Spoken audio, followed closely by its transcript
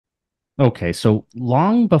Okay, so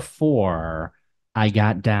long before I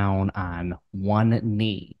got down on one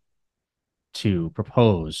knee to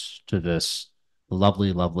propose to this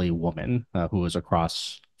lovely, lovely woman who was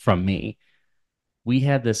across from me, we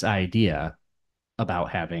had this idea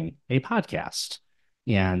about having a podcast.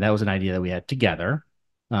 And that was an idea that we had together.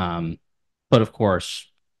 Um, but of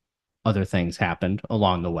course, other things happened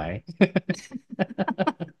along the way.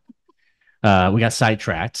 We got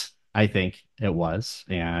sidetracked, I think it was,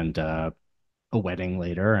 and a wedding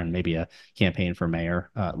later, and maybe a campaign for mayor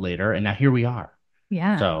later. And now here we are.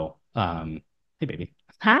 Yeah. So, hey, baby,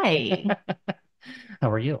 Hi. how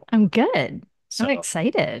are you? I'm good. I'm So,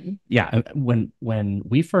 excited. yeah, when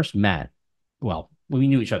we first met, well, we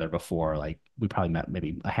knew each other before, like we probably met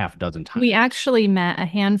maybe a half dozen times. We actually met a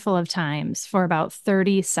handful of times for about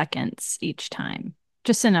 30 seconds each time,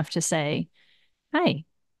 just enough to say, hi,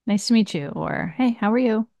 nice to meet you, or hey, how are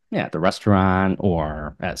you? Yeah, at the restaurant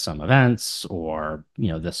or at some events or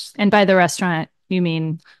this And by the restaurant, you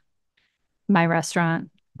mean my restaurant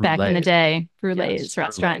back in the brulee. day, Yes, Brulee's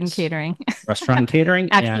Restaurant and brulees. Catering. Restaurant and catering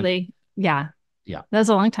and Actually, yeah, yeah, that was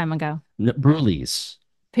a long time ago. brulees.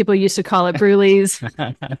 People used to call it Brulee's.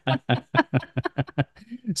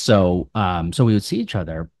 So we would see each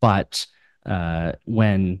other, but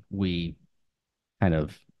when we kind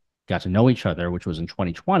of got to know each other, which was in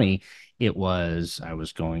 2020, I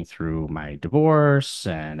was going through my divorce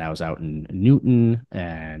and I was out in Newton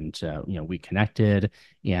and we connected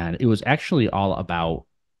and it was actually all about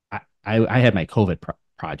I had my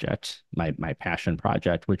project, my passion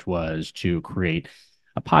project, which was to create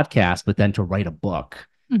a podcast, but then to write a book.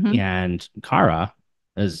 Hmm. And Cara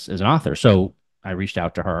is an author. So I reached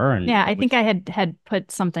out to her and Yeah, I think which I had put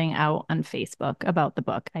something out on Facebook about the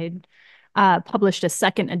book. I had published a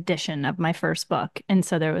second edition of my first book, and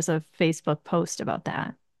so there was a Facebook post about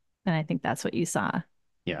that, and I think that's what you saw.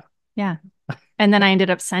 yeah. Yeah, and then I ended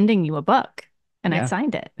up sending you a book, and I Yeah.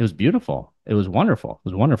 signed it. It was beautiful. It was wonderful. It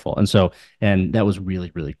was wonderful. And that was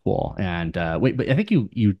really, really cool. And wait, but I think you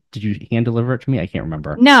did you hand deliver it to me? I can't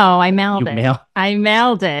remember. No, I mailed You it. mail? I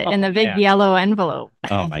mailed it in Oh the big man. yellow envelope.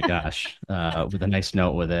 Oh my gosh. With a nice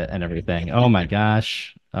note with it and everything. Oh my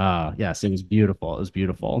gosh. Yes, it was beautiful. It was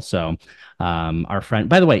beautiful. So, our friend,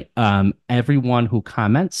 by the way, everyone who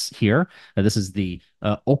comments here, this is the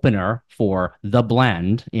opener for The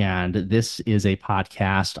Blend, and this is a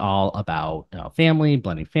podcast all about family,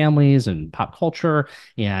 blending families, and pop culture,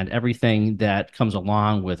 and everything that comes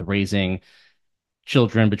along with raising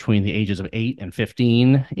children between the ages of 8 and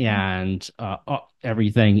 15 Mhm. and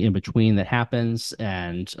everything in between that happens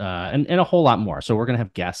and a whole lot more. So we're going to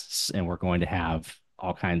have guests and we're going to have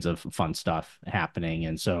all kinds of fun stuff happening.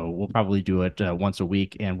 And so we'll probably do it once a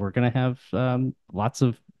week and we're going to have lots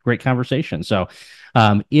of great conversation. So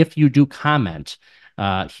if you do comment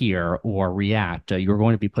here or react, you're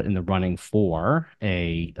going to be put in the running for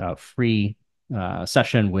a free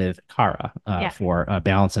session with Cara Yeah. for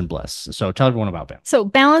Balance and Bliss. So tell everyone about Balance. So,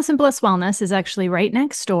 Balance and Bliss Wellness is actually right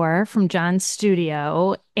next door from John's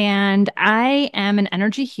studio. And I am an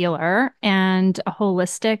energy healer and a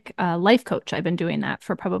holistic life coach. I've been doing that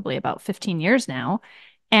for probably about 15 years now.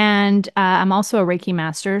 And I'm also a Reiki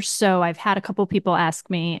master. So, I've had a couple people ask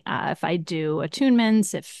me if I do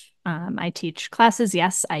attunements, if I teach classes.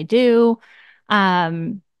 Yes, I do.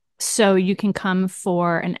 Um, so, you can come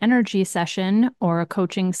for an energy session or a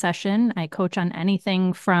coaching session. I coach on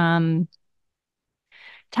anything from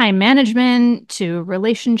time management to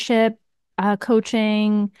relationship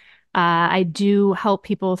coaching. I do help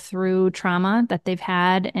people through trauma that they've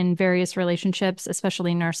had in various relationships,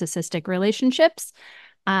 especially narcissistic relationships.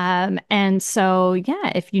 And so,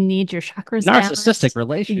 yeah, if you need your chakras Narcissistic balanced,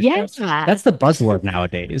 relationships. yeah, That's the buzzword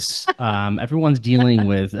nowadays. Everyone's dealing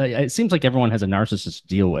with, it seems like everyone has a narcissist to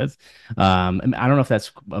deal with. I don't know if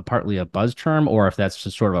that's partly a buzz term or if that's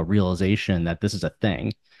just sort of a realization that this is a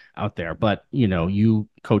thing out there. But, you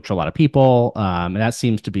coach a lot of people, and that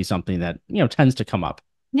seems to be something that, tends to come up,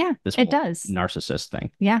 yeah, this it whole does. narcissist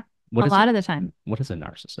thing. Yeah, What a is it? lot of the time. What is a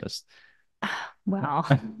narcissist? Well,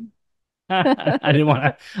 I didn't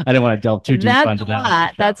want to delve too deep that's onto a that on the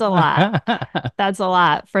lot. That's a lot. show. That's a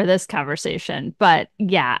lot for this conversation. But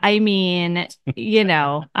yeah, I mean,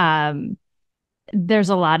 there's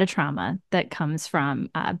a lot of trauma that comes from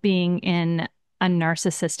being in a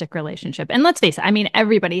narcissistic relationship. And let's face it, I mean,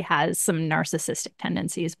 everybody has some narcissistic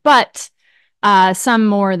tendencies, but some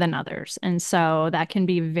more than others. And so that can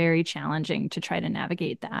be very challenging to try to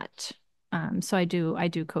navigate that. So I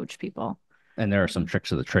do coach people. And there are some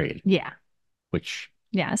tricks of the trade, Yeah. which,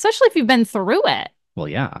 Yeah. Especially if you've been through it. well,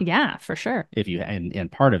 yeah, Yeah, for sure. if you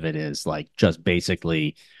and part of it is like just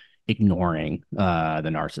basically ignoring the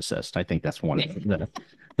narcissist. I think that's one of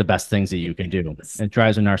the best things that you can do. It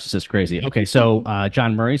drives a narcissist crazy. Okay, so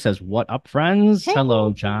John Murray says, "What up, friends? Hey,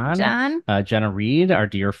 Hello, John. John. Jenna Reed, our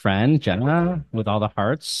dear friend Jenna, with all the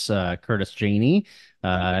hearts. Curtis Janey,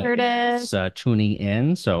 Curtis. tuning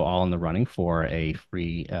in. So all in the running for a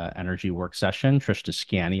free energy work session. Trish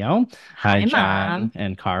Descanio. Hi, Hi, John Mom.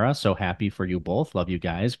 and Cara. So happy for you both. Love you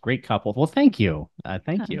guys. Great couple. Well, thank you.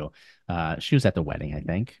 Thank you. She was at the wedding, I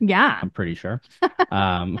think. Yeah. I'm pretty sure.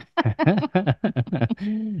 Um,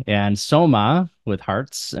 and Soma with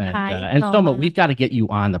hearts Hi, and Soma, Thelma. we've got to get you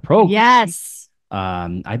on the program. Yes.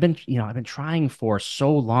 I've been trying for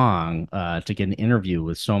so long to get an interview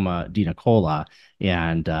with Soma Di Nicola,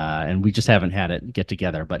 and we just haven't had it get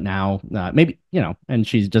together. But now maybe and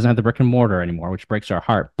she doesn't have the brick and mortar anymore, which breaks our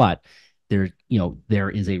heart. But there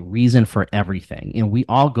is a reason for everything. We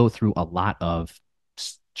all go through a lot of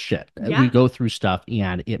shit. We Yeah. go through stuff,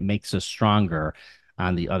 and it makes us stronger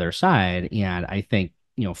on the other side. And I think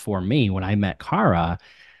for me, when I met Cara,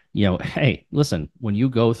 hey, listen, when you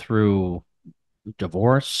go through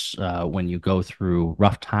divorce, when you go through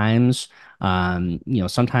rough times,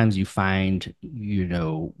 sometimes you find,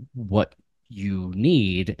 what you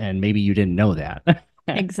need, and maybe you didn't know that.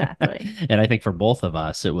 Exactly. And I think for both of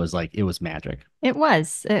us, it was magic. It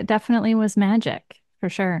was. It definitely was magic for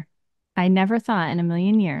sure. I never thought in a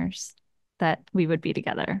million years that we would be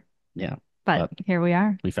together, Yeah. but But here we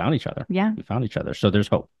are. we found each other. Yeah. We found each other. So there's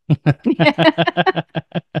hope.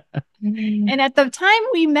 And at the time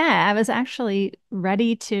we met, I was actually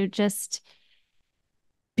ready to just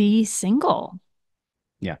be single.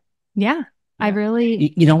 Yeah. Yeah. I Yeah.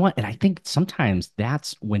 really, You know what? And I think sometimes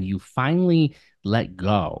that's when you finally let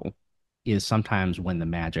go, is sometimes when the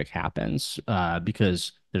magic happens,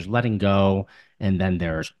 because there's letting go and then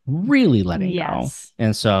there's really letting go. yes,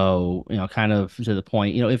 And so, kind of to the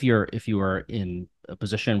point, if you are in a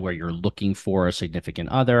position where you're looking for a significant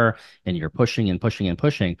other and you're pushing and pushing and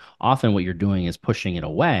pushing, often what you're doing is pushing it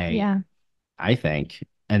away, yeah, I think.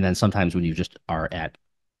 And then sometimes when you just are at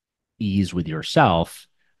ease with yourself,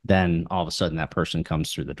 then all of a sudden that person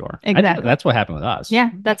comes through the door. I think exactly. that's what happened with us. Yeah,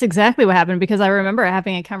 that's exactly what happened because I remember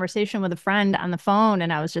having a conversation with a friend on the phone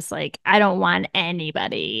and I was just like, I don't want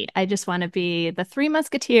anybody. I just want to be the three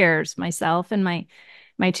musketeers, myself and my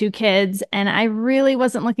two kids, and I really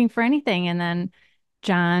wasn't looking for anything. And then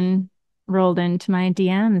John rolled into my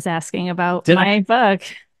DMs asking about Did I? my book.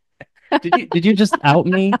 Did you just out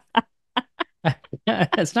me?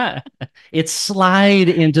 It's not. It's slide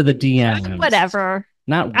into the DMs, Whatever.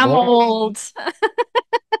 not I'm roll. old.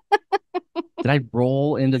 Did I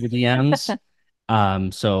roll into the DMs?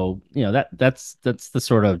 So that's the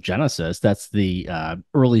sort of genesis. That's the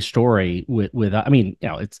early story with I mean,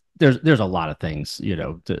 it's there's a lot of things,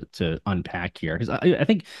 to unpack here. Because I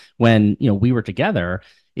think when we were together,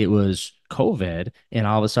 it was COVID, and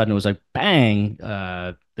all of a sudden it was like bang,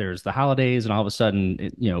 there's the holidays, and all of a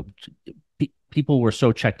sudden people were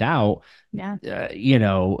so checked out, Yeah.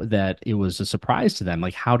 that it was a surprise to them.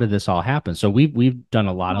 Like, how did this all happen? So we've done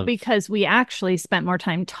a lot Well, of. because we actually spent more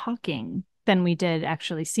time talking than we did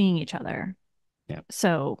actually seeing each other. Yeah.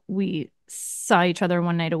 So we saw each other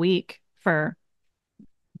one night a week for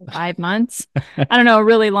 5 months. I don't know, a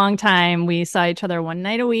really long time. We saw each other one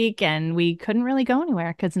night a week and we couldn't really go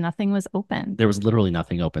anywhere because nothing was open. There was literally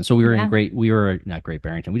nothing open. So Yeah. we were not Great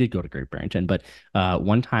Barrington. We did go to Great Barrington, but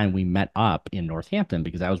one time we met up in Northampton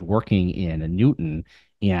because I was working in Newton,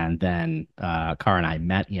 and then Cara and I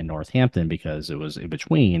met in Northampton because it was in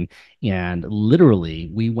between, and literally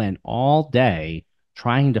we went all day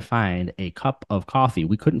trying to find a cup of coffee.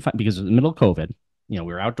 We couldn't find because it was in the middle of COVID. We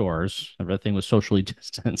were outdoors. Everything was socially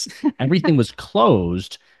distanced. Everything was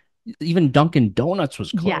closed. Even Dunkin' Donuts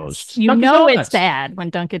was Yes. closed. You Dunkin' know it's Donuts. bad when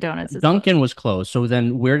Dunkin' Donuts is Dunkin' closed. was closed. So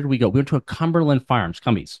then where did we go? We went to a Cumberland Farms,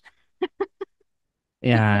 Cumbies.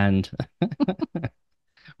 And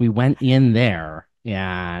we went in there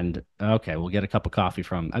and okay, we'll get a cup of coffee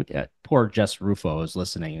from poor Jess Rufo is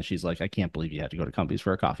listening, and she's like, I can't believe you had to go to Cumbies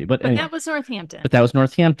for a coffee. But But anyway, that was Northampton. but that was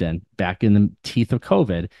Northampton back in the teeth of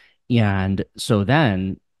COVID. And so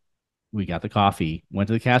then we got the coffee, went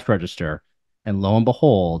to the cash register, and lo and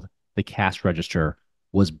behold, the cash register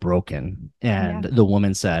was broken. And Yeah. the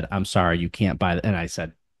woman said, I'm sorry, you can't buy it. And I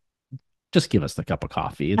said, just give us the cup of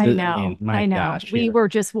coffee. I I mean, know. my I know. gosh, We here, were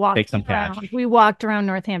just take some walking around. cash. We walked around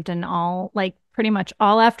Northampton all like pretty much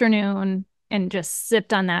all afternoon and just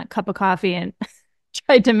sipped on that cup of coffee and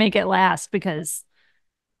tried to make it last because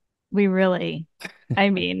we really, I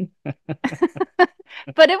mean,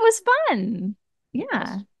 but it was fun. It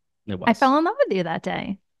Yeah. was. It I was. fell in love with you that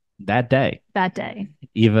day. that day. that day.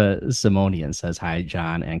 Eva Simonian says hi,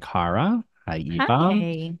 John and Cara. Hi, Eva.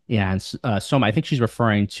 Hi. And Soma, I think she's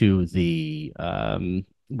referring to the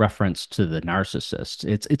reference to the narcissist.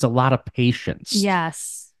 It's a lot of patience.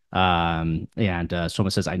 Yes. And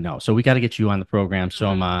Soma says, I know. So we got to get you on the program,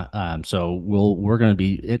 Soma. So we're going to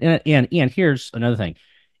be and here's another thing.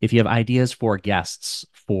 If you have ideas for guests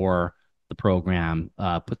for the program,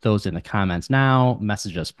 put those in the comments now,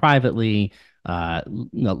 message us privately.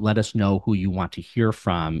 Let us know who you want to hear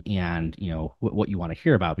from and what you want to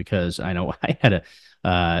hear about because I know I had a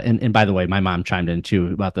and by the way, my mom chimed in too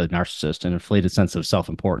about the narcissist and inflated sense of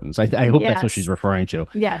self-importance. I hope that's what she's Yes. referring to.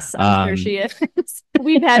 Yes, I'm sure Um, she is.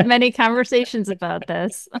 We've had many conversations about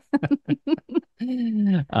this.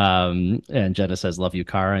 and Jenna says, "Love you,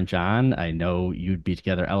 Cara and John. I know you'd be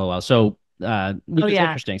together." LOL. So, which Oh is yeah.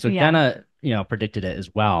 interesting. So Yeah. Jenna, predicted it as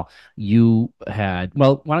well. You had,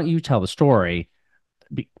 well, why don't you tell the story?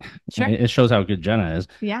 Sure. It shows how good Jenna is.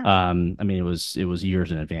 Yeah. I mean, it was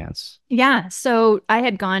years in advance. Yeah. So I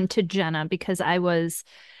had gone to Jenna because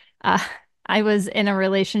uh I was in a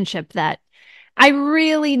relationship that I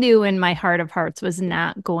really knew in my heart of hearts was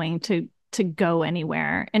not going to go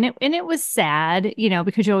anywhere. And it was sad,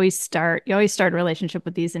 because you always start a relationship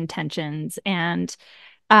with these intentions. And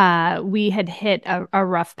we had hit a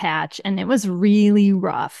rough patch and it was really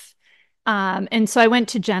rough. And so I went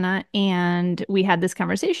to Jenna and we had this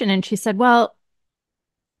conversation and she said, well,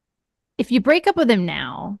 if you break up with him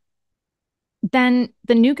now, then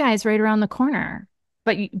the new guy's right around the corner.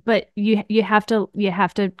 But you have to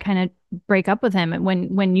kind of break up with him. And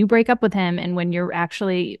when you break up with him and when you're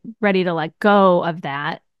actually ready to let go of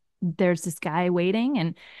that, there's this guy waiting.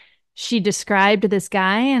 And she described this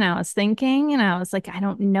guy and I was thinking and I was like, I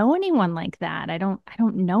don't know anyone like that. I don't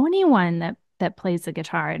know anyone that plays the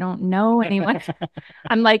guitar. I don't know anyone.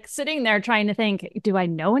 I'm like sitting there trying to think, do I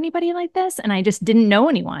know anybody like this? And I just didn't know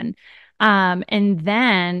anyone. And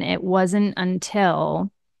then it wasn't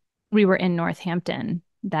until we were in Northampton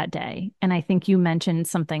that day. And I think you mentioned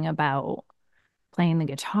something about playing the Oh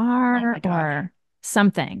guitar my gosh, or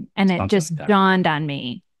something. And it something just like that. dawned on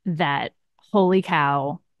me that, holy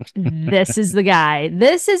cow, this is the guy.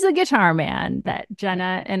 This is the guitar man that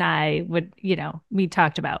Jenna and I we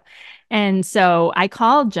talked about. And so I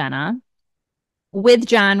called Jenna with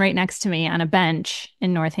John right next to me on a bench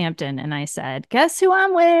in Northampton. And I said, guess who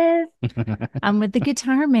I'm with? I'm with the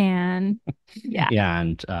guitar man. Yeah, Yeah,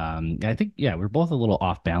 and I think we're both a little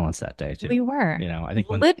off balance that day too. we were I think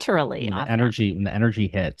literally when the off balance. energy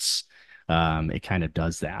hits, it kind of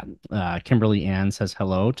does that. Kimberly Ann says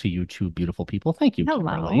hello to you two beautiful people. Thank you,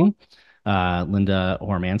 Hello. Kimberly. Linda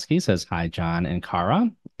Hormansky says hi, John and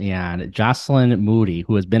Cara. And Jocelyn Moody,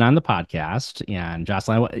 who has been on the podcast, and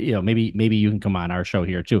Jocelyn, maybe you can come on our show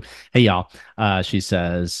here too. Hey, y'all. She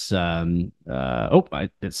says,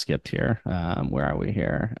 it skipped here. Where are we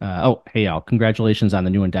here? Hey, y'all. Congratulations on the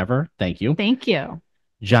new endeavor. Thank you. Thank you.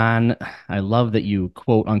 John, I love that you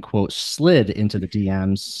quote unquote slid into the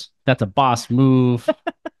DMs. That's a boss move.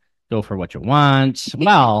 Go for what you want.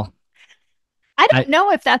 Well, I don't I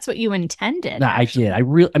know if that's what you intended, no, I did.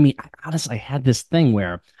 actually. Honestly, I had this thing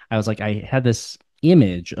where I was like, I had this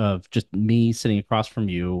image of just me sitting across from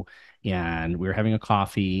you, and we were having a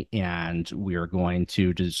coffee, and we were going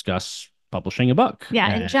to discuss publishing a book. Yeah,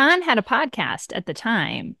 and John had a podcast at the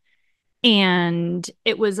time, and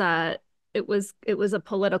it was a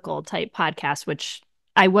political type podcast, which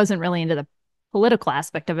I wasn't really into the political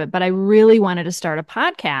aspect of it, but I really wanted to start a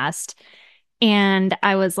podcast. And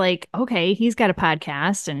I was like, okay, he's got a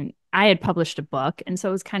podcast and I had published a book. And so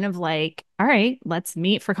it was kind of like, all right, let's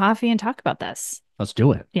meet for coffee and talk about this. Let's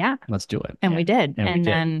do it. Yeah. Let's do it. And we did. And we And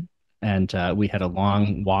did. then And we had a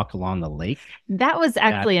long walk along the lake that was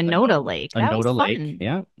at actually a Noda Lake. That was Anoda Lake. fun.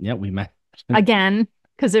 Yeah. Yeah. We met. Again,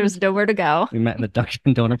 because there was nowhere to go. We met in the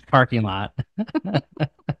Dunkin' Donuts parking lot.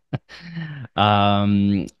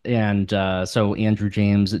 And so Andrew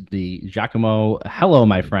James, the Giacomo, hello,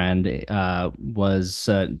 my friend, was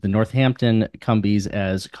the Northampton Cumbies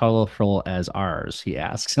as colorful as ours? He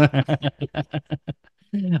asks. At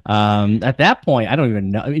that point, I don't even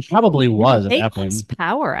know. It probably was at They that lost point.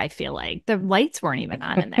 power, I feel like. The lights weren't even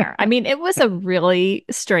on in there. I mean, it was a really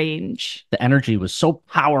strange. The energy was so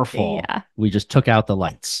powerful. Yeah. We just took out the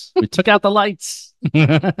lights. We took out the lights.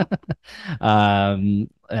 And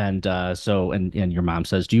your mom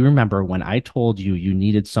says, "Do you remember when I told you you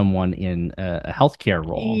needed someone in a healthcare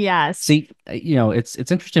role?" Yes. See, it's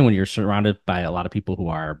interesting when you're surrounded by a lot of people who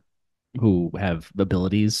have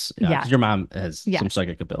abilities, Yeah. because your mom has some Yes.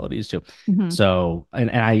 psychic abilities too. Mhm. So,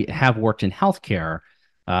 and I have worked in healthcare.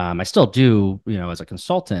 I still do, as a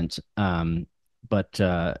consultant. but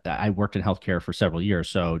I worked in healthcare for several years.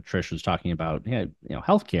 So Trish was talking about, yeah,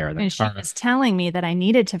 healthcare, and then And she Cara. was telling me that I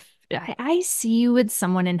needed to, I see you with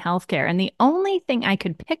someone in healthcare. And the only thing I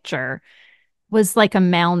could picture was like a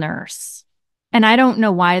male nurse. And I don't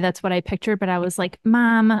know why that's what I pictured, but I was like,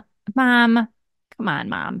 mom, come on,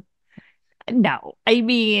 mom. No, I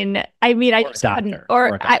Or a just couldn't. doctor,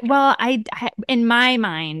 or a doctor. In my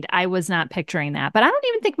mind, I was not picturing that, but I don't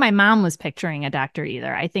even think my mom was picturing a doctor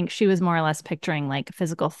either. I think she was more or less picturing like a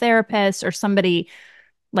physical therapist or somebody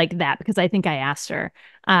like that because I think I asked her.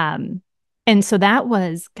 Um, and so that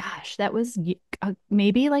was, gosh, that was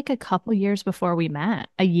maybe like a couple years before we met,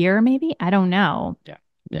 a year maybe. I don't know, Yeah,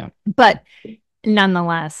 yeah, but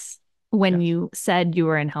nonetheless, when yes. you said you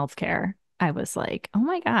were in healthcare, I was like, oh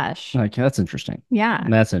my gosh, Okay, that's interesting. yeah.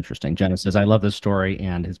 That's interesting. Jenna says, I love this story,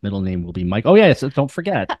 and his middle name will be Mike. Oh, yeah, so don't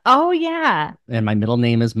forget. Oh yeah. And my middle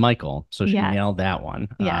name is Michael. So she Yes. nailed that one.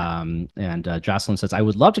 Yeah. And Jocelyn says, I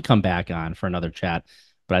would love to come back on for another chat,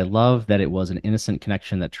 but I love that it was an innocent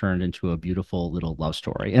connection that turned into a beautiful little love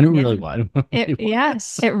story. And it Yeah. really was. It It yeah,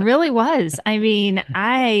 was. it really was. I mean,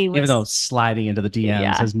 I Even though was sliding into the DMs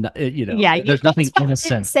yeah. has no, Yeah, there's that's nothing why I didn't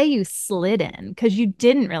innocent. say you slid in because you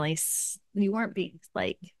didn't really you weren't being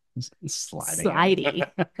like Sliding slidey.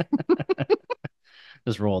 in.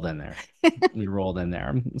 Just rolled in there. We rolled in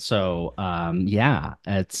there. So yeah,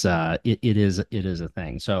 it is a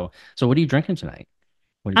thing. So what are you drinking tonight?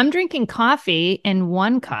 What do you, I'm drinking coffee in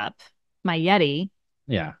one cup, my Yeti,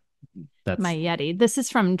 yeah, my that's Yeti. This is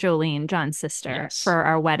from Jolene, John's sister, for yes.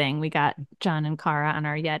 our wedding. We got John and Cara on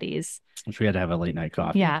our Yetis. Which we had to have a late night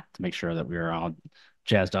coffee Yeah, to make sure that we were all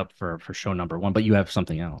jazzed up for show number one. But you have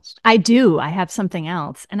something else. I do. I have something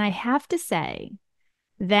else. And I have to say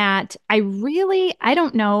that I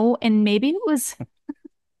don't know, and maybe it was,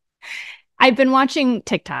 I've been watching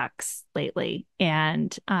TikToks lately,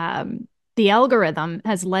 and the algorithm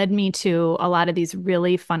has led me to a lot of these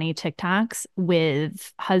really funny TikToks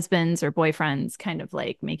with husbands or boyfriends kind of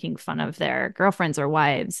like making fun of their girlfriends or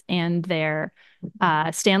wives and their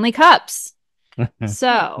Stanley Cups.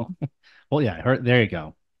 So Well, yeah, there you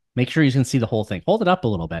go. Make sure you can see the whole thing. Hold it up a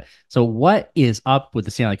little bit. So, what is up with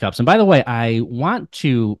the Stanley Cups? And by the way, I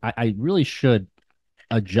really should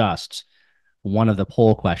adjust one of the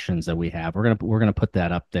poll questions that we have. We're gonna put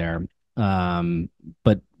that up there.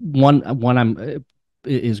 But one I'm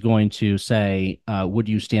is going to say, would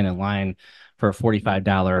you stand in line for a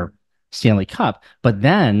 $45 Stanley Cup? But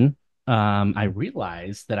then I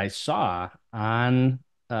realized that I saw on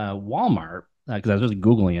Walmart because I was really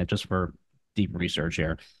Googling it just for deep research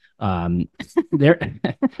here. Um, there,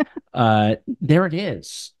 there it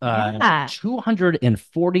is. yeah,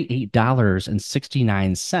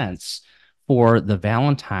 $248.69 for the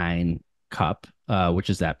Valentine cup, which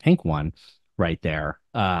is that pink one right there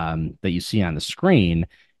that you see on the screen.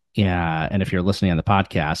 Yeah, and if you're listening on the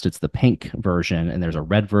podcast, it's the pink version, and there's a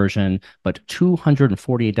red version, but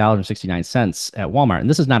 $248.69 at Walmart. And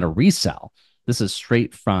this is not a resell. This is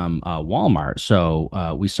straight from Walmart. So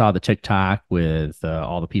we saw the TikTok with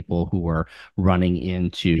all the people who were running I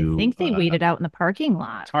into think they waited out in the parking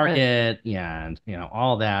lot. Target and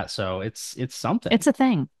all that. So it's something. It's a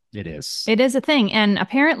thing. It is. It is a thing. And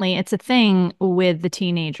apparently it's a thing with the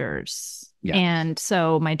teenagers. Yeah. And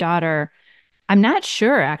so my daughter, I'm not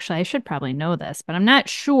sure, actually, I should probably know this, but I'm not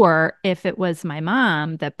sure if it was my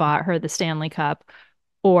mom that bought her the Stanley Cup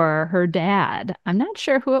or her dad. I'm not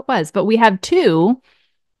sure who it was, but we have two.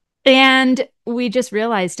 And we just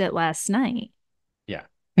realized it last night. Yeah.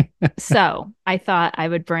 So I thought I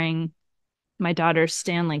would bring my daughter's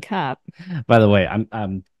Stanley Cup. By the way,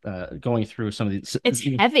 I'm going through some of these It's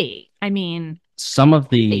heavy. I mean, heavy. some of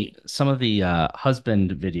the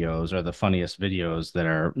husband videos are the funniest videos that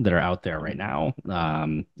are out there right now.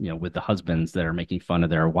 With the husbands that are making fun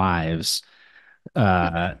of their wives.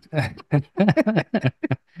 Uh,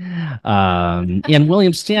 and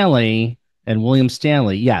William Stanley,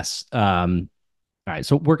 yes. All right,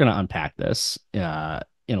 so we're going to unpack this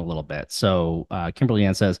in a little bit. So Kimberly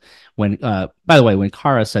Ann says, by the way, when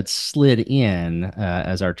Cara said slid in,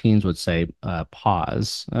 as our teens would say,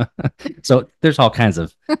 pause. So there's all kinds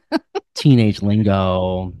of teenage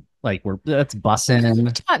lingo, like that's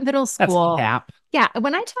bussin', Taught middle that's school. cap. Yeah,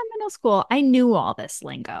 when I taught middle school, I knew all this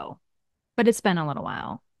lingo, but it's been a little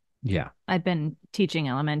while. Yeah, I've been teaching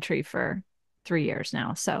elementary for 3 years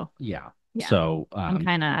now, so yeah. yeah, So I'm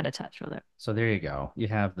kind of out of touch with it. so there you go. You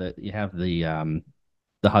have the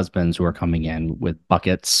husbands who are coming in with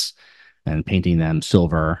buckets and painting them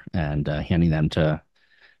silver and handing them to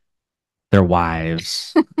their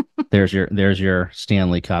wives. There's your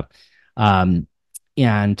Stanley Cup. Um,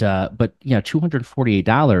 and but yeah,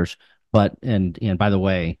 $248. But and by the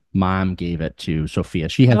way, mom gave it to Sophia.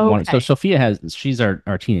 She has one. So Okay. Sophia has she's our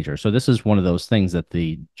teenager. So this is one of those things that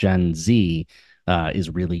the Gen Z is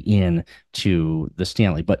really in to the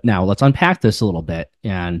Stanley. But now let's unpack this a little bit.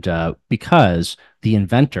 And because the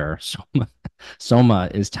inventor, Soma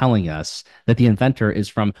is telling us that the inventor is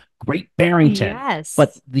from Great Barrington, but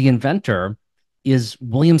Yes. the inventor is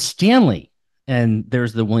William Stanley. And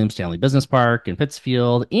there's the William Stanley Business Park in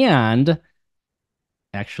Pittsfield. And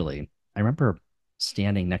actually, I remember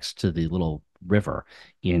standing next to the little river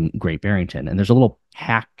in Great Barrington, and there's a little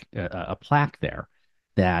a plaque there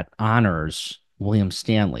that honors William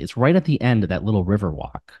Stanley. It's right at the end of that little river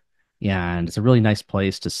walk, and it's a really nice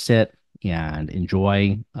place to sit and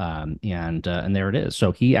enjoy. And there it is.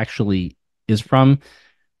 So he actually is from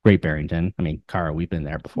Great Barrington. I mean, Cara, we've been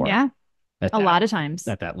there before Yeah. at A that lot of times.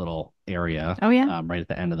 little area Oh, yeah. right at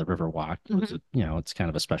the end of the river walk. Hmm. It's kind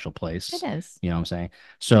of a special It place. is. You know what I'm saying? Yeah.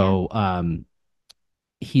 So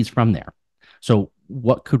he's from there. So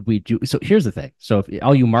what could we do? So here's the thing. So if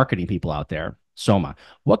all you marketing people out there, Soma,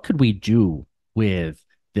 what could we do with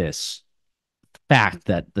this fact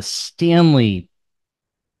that the Stanley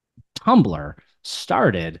tumbler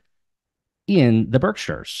started in the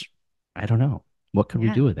Berkshires? I don't know. What could we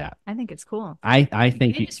Yeah. do with that? I think it's cool. I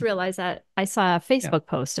think I just realized that I saw a yeah. Facebook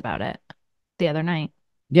post about it the other night.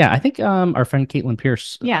 Yeah, I think our friend Caitlin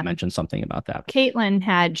Pierce Yeah. mentioned something about that.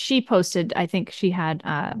 She posted, I think she had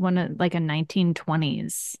one of like a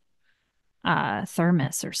 1920s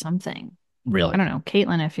thermos or something. I Really. don't know,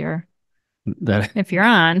 Caitlin, That if you're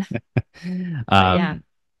on. But yeah. um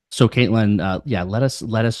so Caitlin, yeah, let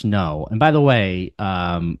us know. And by the way,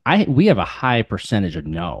 I we have a high percentage of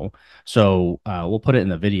no. So we'll put it in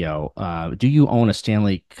the video. Do you own a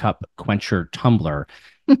Stanley Cup Quencher tumbler?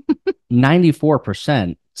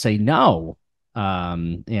 94% say no.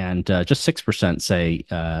 And just 6%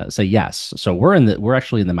 say yes. So we're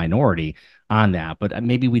actually in the minority on that, but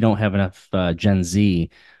maybe we don't have enough Gen Z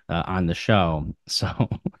on the show. So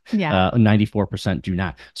Yeah. 94% do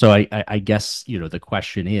not. So I guess, the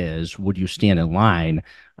question is, would you stand in line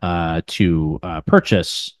to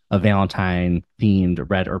purchase a Valentine themed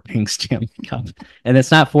red or pink Stanley Cup? And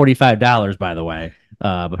it's not $45, by the way.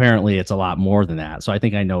 Apparently, it's a lot more than that. So I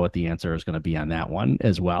think I know what the answer is going to be on that one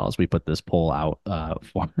as well as we put this poll out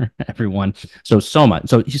for everyone. So Soma,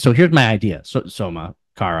 so here's my idea. So Soma,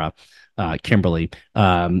 Cara, Kimberly,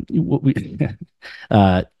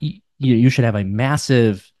 you should have a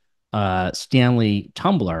massive Stanley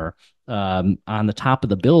tumbler on the top of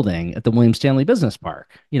the building at the William Stanley Business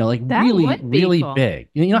Park. Like That really, would be really cool. big.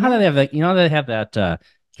 You know how Yeah. they have that. You know how they have that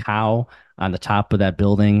cow on the top of that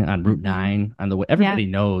building on Route Hmm. 9 on the way. Yeah. Everybody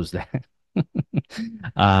knows that.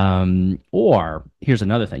 Or here's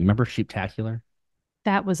another thing. Remember Sheeptacular?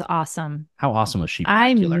 That was awesome. How awesome was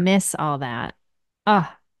I Sheeptacular? miss all that.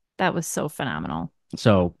 Oh, that was so phenomenal.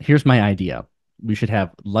 So here's my idea. We should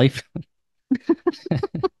have life.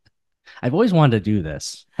 I've always wanted to do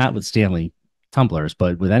this, not with Stanley tumblers,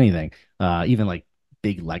 but with anything, even like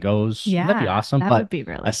big Legos. That'd be Yeah, awesome. that But would be a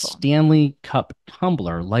really cool. Stanley Cup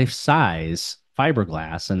tumbler, life size,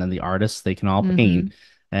 fiberglass, and then the artists they can all paint,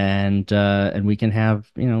 Hmm. and we can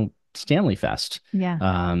have Stanley Fest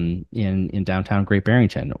Yeah. in downtown Great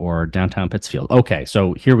Barrington or downtown Pittsfield. Okay,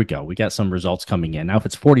 so here we go. We got some results coming in. Now, if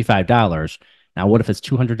it's $45, now what if it's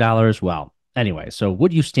 $200? Well, anyway, so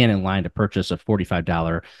would you stand in line to purchase a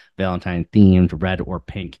 $45 Valentine themed red or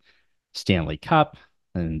pink Stanley Cup?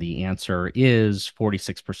 And the answer is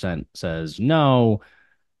 46% says no,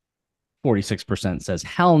 46% says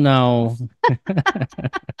hell no,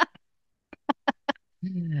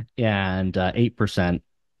 and 8%,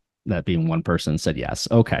 that being one person, said yes.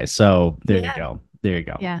 Okay, so there you Yeah. go. There you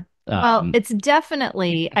go. Yeah. Well, Um, it's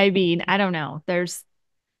definitely, I mean, I don't know.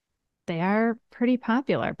 They are pretty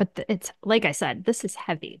popular, but it's like I said, this is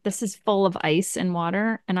heavy. This is full of ice and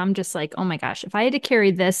water. And I'm just like, oh my gosh, if I had to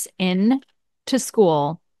carry this in to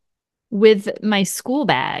school with my school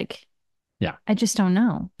bag, yeah, I just don't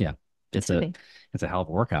know. yeah. It's It's a heavy. it's a hell of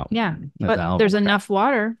a workout. Yeah. It's a But hell of a there's workout. enough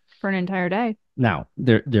water for an entire day. Now,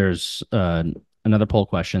 there's another poll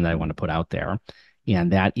question that I want to put out there,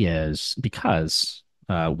 and that is because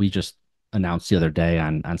we just announced the other day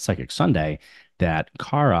on Psychic Sunday that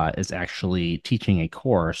Cara is actually teaching a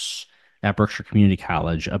course at Berkshire Community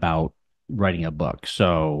College about writing a book.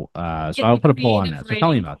 So It's I'll a put a poll on that. creative So tell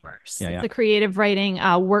me writing about that. course. Yeah, It's yeah. a creative writing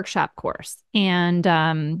workshop course. And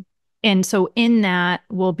so in that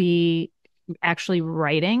we'll be actually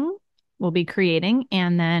writing, we'll be creating,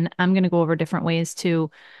 and then I'm going to go over different ways to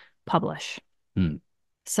publish. Hmm.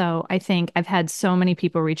 So I think I've had so many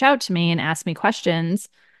people reach out to me and ask me questions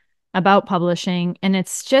about publishing, and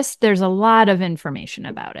it's just there's a lot of information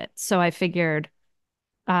about it. So I figured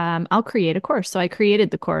I'll create a course. So I created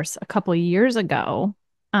the course a couple years ago.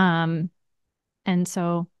 Um, and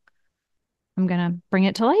so I'm gonna bring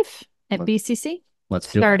it to life at Let, BCC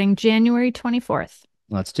let's do it. starting January 24th.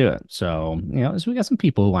 Let's do it. So, so we got some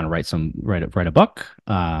people who want to write a book.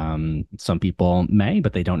 Some people may,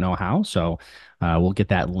 but they don't know how. So, we'll get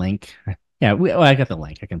that link. Yeah, I got the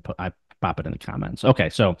link. I pop it in the comments. Okay,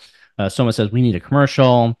 so someone says we need a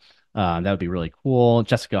commercial. That would be really cool.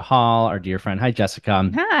 Jessica Hall, our dear friend, hi Jessica,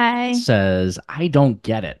 Hi. says I don't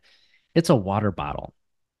get it. It's a water bottle.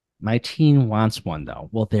 My teen wants one though.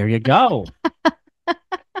 Well, there you go.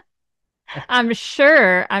 I'm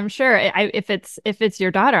sure. If it's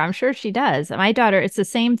your daughter, I'm sure she does. My daughter, it's the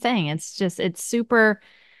same thing. It's super.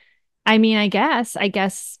 I mean, I guess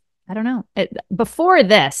I don't know. Before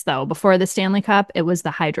this though, before the Stanley Cup, it was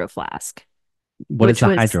the Hydro Flask, What is which the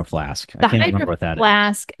was hydro flask? I the can't Hydro remember what that is.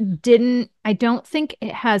 Flask didn't. I don't think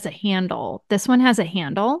it has a handle. This one has a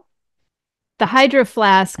handle. The Hydro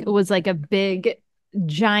Flask was like a big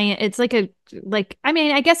giant. It's like a like. I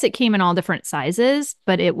mean, I guess it came in all different sizes,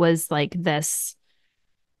 but it was like this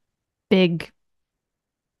big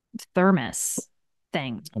thermos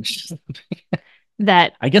thing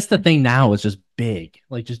that I guess the thing now is just big.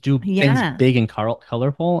 Like just do things yeah, big and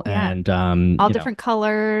colorful yeah, and all different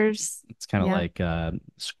colors. it's kind of Yeah, like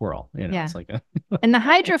squirrel, yeah. it's like a And the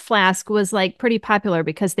Hydro Flask was like pretty popular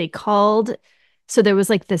because they called, so there was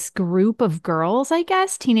like this group of girls, I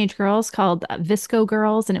guess, teenage girls called Visco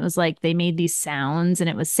Girls, and it was like they made these sounds and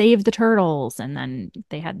it was Save the Turtles, and then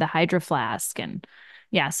they had the Hydro Flask, and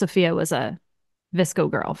yeah, Sophia was a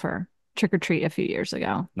Visco girl for trick or treat a few years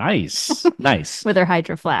ago nice. Nice. with her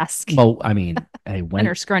Hydro Flask Well, I mean, hey, and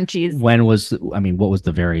her scrunchies. what was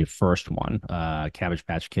the very first one? Cabbage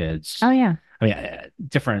Patch Kids. Oh yeah. I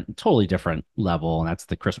mean, totally different level, and that's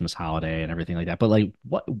the Christmas holiday and everything like that. But like,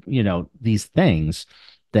 these things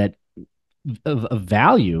that of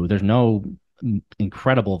value, there's no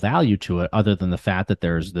incredible value to it other than the fact that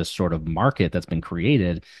there's this sort of market that's been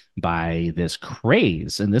created by this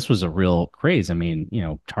craze. And this was a real craze. I mean,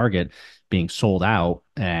 Target being sold out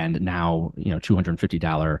and now,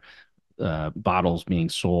 $250 bottles being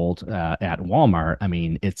sold at Walmart. I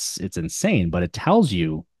mean, it's insane, but it tells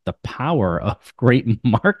you the power of great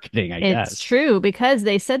marketing, I It's guess. true because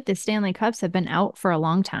they said the Stanley Cups have been out for a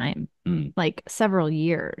long time, Mm, like several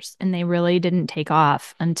years, and they really didn't take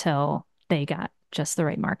off until they got just the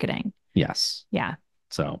right marketing. yes. Yeah.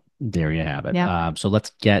 So there you have it. Yep. So let's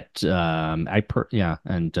get yeah,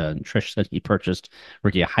 and Trish said he purchased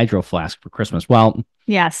Ricky a hydro flask for Christmas. Well,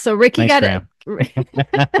 Yeah. So Ricky thanks, got it.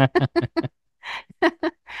 Graham.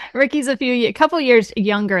 Ricky's a couple years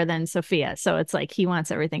younger than Sophia, so it's like he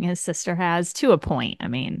wants everything his sister has to a point. I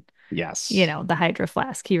mean, Yes. the Hydro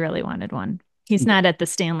Flask, he really wanted one. He's not at the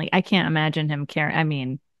Stanley. I can't imagine him carrying. I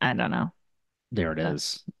mean, I don't know. There it But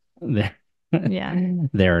is. There, yeah.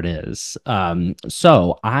 there it is.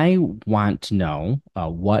 So I want to know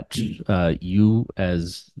what you,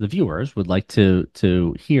 as the viewers, would like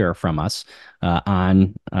to hear from us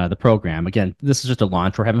on the program. Again, this is just a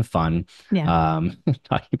launch. We're having fun, Yeah.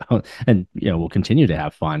 talking about, and we'll continue to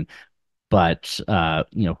have fun. But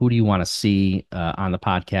who do you want to see on the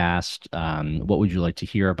podcast? What would you like to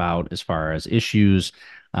hear about as far as issues?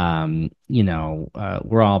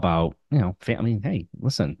 We're all about, I mean, hey,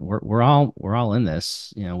 listen, we're all in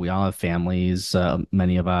this. We all have families,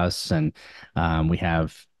 many of us, and we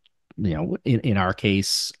have, in our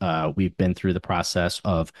case, we've been through the process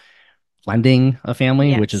of blending a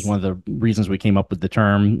family, which is Yes. one of the reasons we came up with the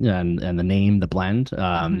term and the name, the blend.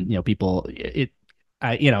 Hmm. People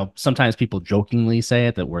sometimes people jokingly say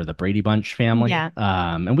it that we're the Brady Bunch family, Yeah.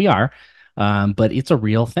 and we are, but it's a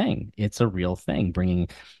real thing. It's a real thing bringing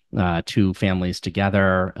two families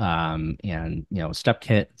together, and step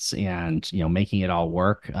kits, and making it all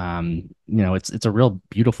work. It's a real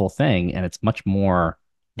beautiful thing, and it's much more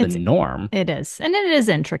the It's norm. it is. And it is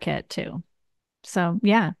intricate too. So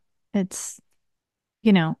yeah, it's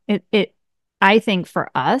it I think for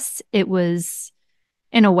us it was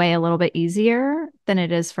in a way a little bit easier than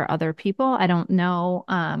it is for other people. I don't know.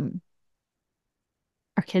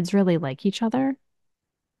 Our kids really like each other.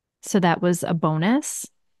 So that was a bonus.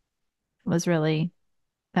 It was really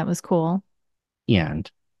that was cool. And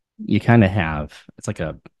you kind of have it's like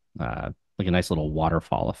a nice little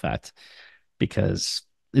waterfall effect because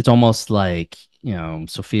it's almost like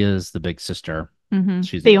Sophia's the big sister,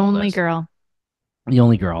 she's the The only oldest, girl. the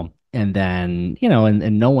only girl, and then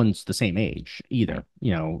and no one's the same age Right. either.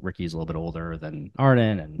 Ricky's a little bit older than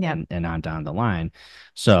Arden, and Yep. and on down the line.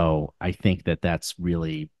 So I think that that's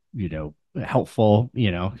really helpful,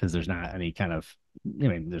 because there's not any kind of, I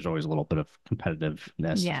mean, there's always a little bit of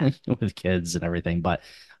competitiveness Yeah. with kids and everything, but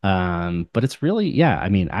it's really, yeah, I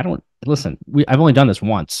mean, I don't listen, I've only done this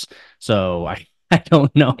once, so I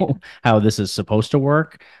don't Yeah. know how this is supposed to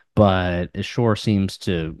work, but it sure seems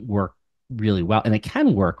to work really well, and it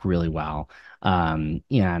can work really well. And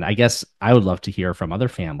I guess I would love to hear from other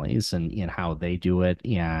families and how they do it.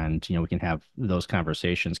 And, we can have those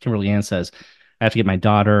conversations. Kimberly Ann says, I have to get my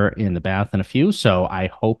daughter in the bath in a few. So I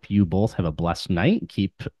hope you both have a blessed night.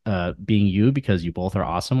 Keep being you because you both are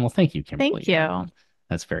awesome. Well, thank you, Thank Kimberly Ann. you.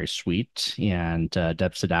 That's very sweet. And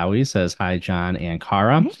Deb Sadawi says, hi, John and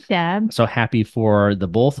Cara. Hey, Deb. So happy for the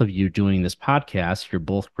both of you doing this podcast. You're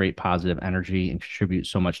both great positive energy and contribute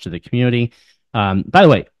so much to the community. By the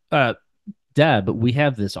way, Deb, we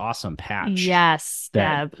have this awesome patch Yes,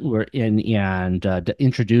 that Deb. we're in, and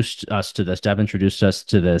introduced us to this. Deb introduced us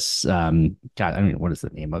to this. God, I mean, what is the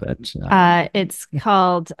name of it? It's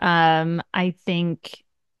called I think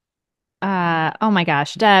oh my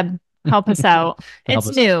gosh, Deb, help us out. To help It's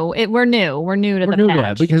us. new. We're new. We're new to We're the new to it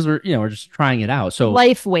patch. because we're just trying it out. So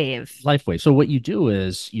Life Wave. LifeWave. So what you do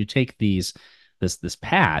is you take this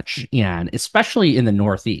patch, and especially in the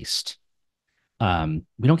Northeast, we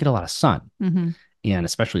don't get a lot of sun. Hmm. And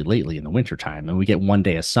especially lately in the wintertime, and we get one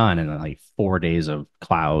day of sun and then like 4 days of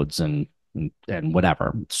clouds and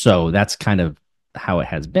whatever. So that's kind of how it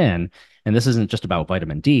has been. And this isn't just about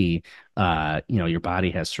vitamin D. Your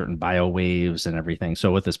body has certain bio waves and everything.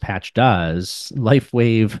 So what this patch does, Life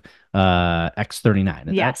Wave X39. Is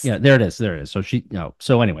that, Yes. yeah, there it is. There it is. So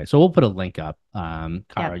so anyway, so we'll put a link up. Yep.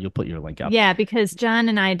 Cara, you'll put your link up. Yeah, because John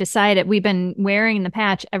and I decided we've been wearing the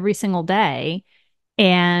patch every single day.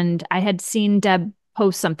 And I had seen Deb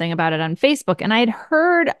post something about it on Facebook, and I had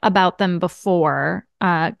heard about them before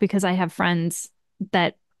because I have friends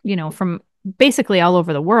that, from basically all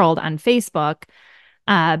over the world on Facebook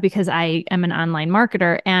because I am an online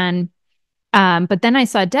marketer. And but then I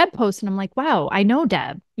saw Deb post and I'm like, wow, I know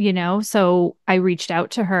Deb, So I reached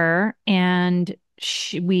out to her and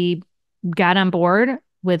we got on board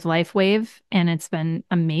with LifeWave and it's been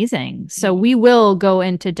amazing. So we will go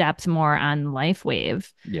into depth more on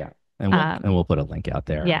LifeWave. Yeah. And Um, we'll put a link out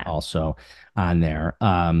there yeah. also on there.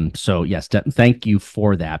 So yes, thank you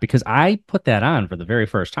for that because I put that on for the very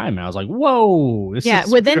first time and I was like, whoa, this Yeah.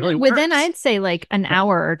 is really Within works. I'd say like an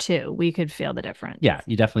hour or two, we could feel the difference. Yeah,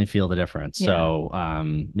 you definitely feel the difference. Yeah. So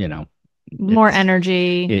More it's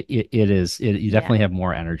energy. you Yeah. definitely have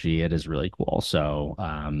more energy. It is really cool. So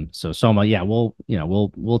so Soma, yeah,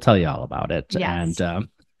 we'll tell you all about it. And Yes.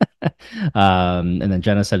 and then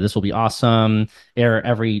Jenna said this will be awesome. Air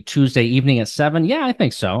every Tuesday evening at 7. Yeah, I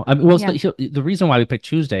think so. I mean, well, Yeah. the reason why we picked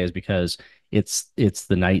Tuesday is because it's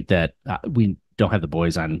the night that we don't have the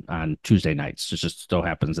boys on Tuesday nights. It just so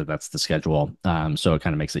happens that that's the schedule. So it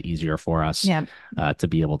kind of makes it easier for us Yeah. to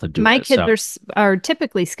be able to do My it. kids So are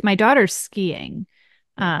typically my daughter's skiing.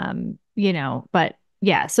 But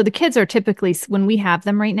yeah, so the kids are typically when we have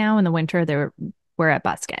them right now in the winter, we're at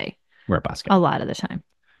Bosque we're at Bosco a lot of the time.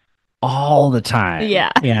 all the time. Yeah.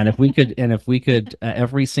 And if we could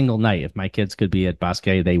every single night, if my kids could be at Bosque,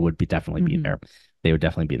 they would be definitely be Hmm. there. They would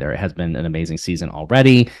definitely be there. It has been an amazing season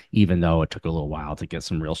already, even though it took a little while to get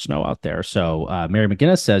some real snow out there. So Mary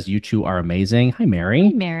McGinnis says, you two are amazing. Hi, Hey, Mary.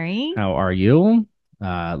 Mary. How are you?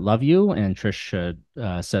 Love you. And Trish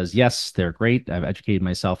says, yes, they're great. I've educated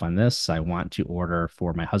myself on this. I want to order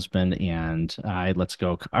for my husband and let's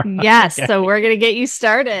go, Cara. Yes, so Okay. we're gonna get you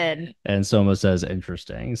started. And Soma says,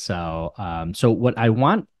 interesting. So, so what I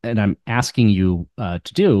want and I'm asking you to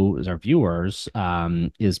do as our viewers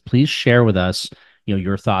is please share with us,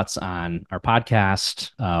 your thoughts on our podcast,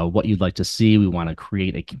 what you'd like to see. We want to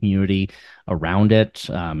create a community around it.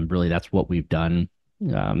 Really, that's what we've done,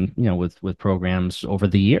 with programs over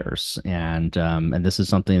the years, and this is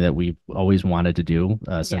something that we've always wanted to do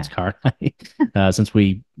Yeah. since Car since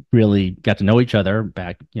we really got to know each other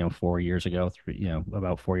back, 4 years ago,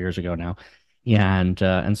 about 4 years ago now,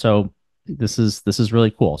 and so this is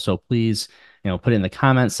really cool. So please, put it in the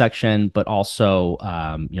comment section, but also,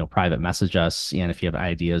 private message us, and if you have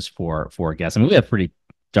ideas for guests, I mean, we have pretty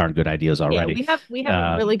darn good ideas Yeah, already. we have a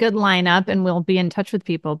Uh, really good lineup and we'll be in touch with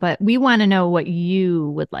people, but we want to know what you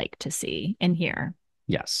would like to see and hear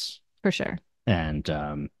yes, for sure. and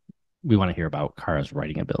we want to hear about Kara's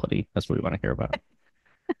writing ability. That's what we want to hear about.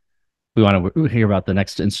 We want to hear about the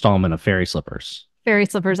next installment of Fairy Slippers. Fairy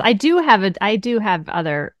slippers. I do have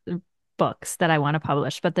other books that I want to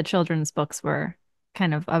publish, but the children's books were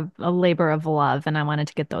kind of a labor of love and I wanted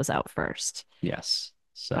to get those out first. Yes.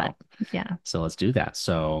 But So yeah. so let's do that.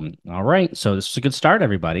 So all right. So this is a good start,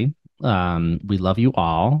 everybody. We love you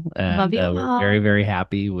all, Love and you we're very, all. very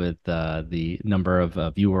happy with the number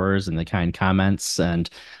of viewers and the kind comments and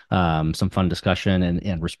some fun discussion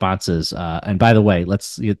and responses. And by the way,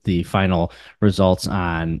 let's get the final results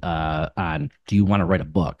on do you want to write a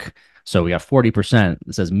book? So we got 40%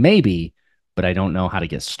 that says maybe, but I don't know how to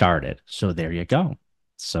get started. So there you go.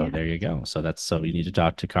 So Yeah. there you go. So you need to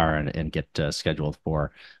talk to Cara and get scheduled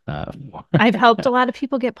for uh, I've helped a lot of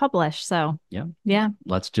people get published. So, yeah. yeah.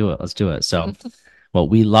 Let's do it. Let's do it. So, well,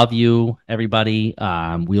 we love you, everybody.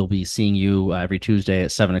 We'll be seeing you every Tuesday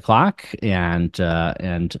at 7 o'clock, and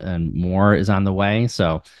more is on the way.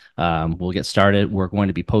 So, we'll get started. We're going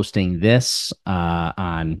to be posting this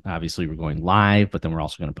on. Obviously, we're going live, but then we're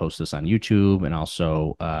also going to post this on YouTube and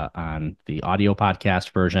also on the audio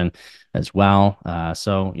podcast version as well.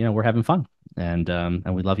 So, we're having fun, and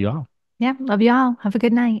we love you all. Yeah. Love you all. Have a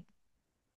good night.